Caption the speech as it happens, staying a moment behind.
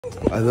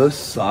Are those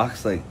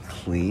socks like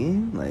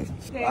clean? Like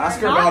ask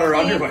her about her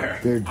underwear.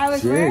 they're I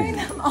was dirty. wearing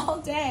them all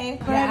day,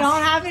 but I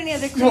don't have any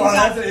of the clean Well,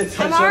 stuff. that's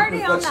I'm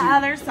already on the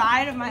other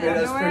side of my Yeah,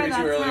 that's underwear. pretty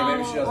too early.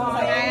 Maybe she doesn't well,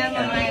 like I am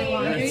in my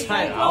laundry.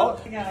 Inside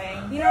out?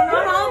 You know,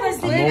 not all of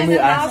us do I'm it only in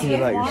the house asking with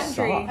about your laundry.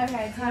 socks.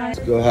 Okay,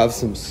 time. Go have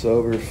some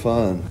sober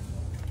fun.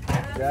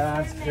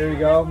 Yeah, here you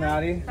go,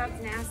 Maddie.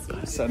 That's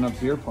nasty. Setting up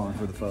beer pong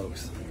for the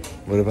folks.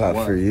 What about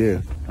What? for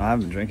you? I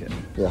haven't been drinking.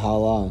 For how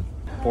long?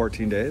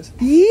 14 days.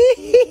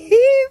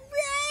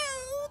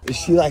 Is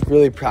she like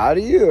really proud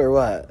of you or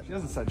what? She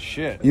hasn't said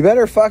shit. You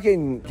better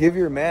fucking give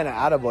your man an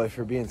attaboy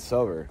for being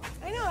sober.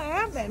 I know, I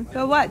have been.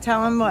 So what?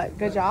 Tell him what?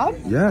 Good job?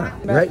 Yeah,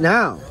 right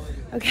now.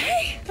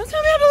 Okay. Don't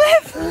tell me how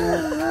to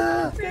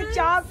live. Good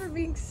job for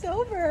being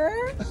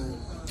sober.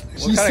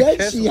 She kind of said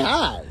kiss she was-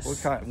 has. What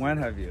kind? When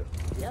have you?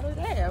 The other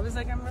day, I was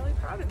like, I'm really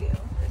proud of you.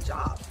 Good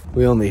job.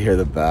 We only hear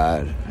the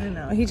bad. I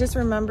know. He just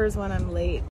remembers when I'm late.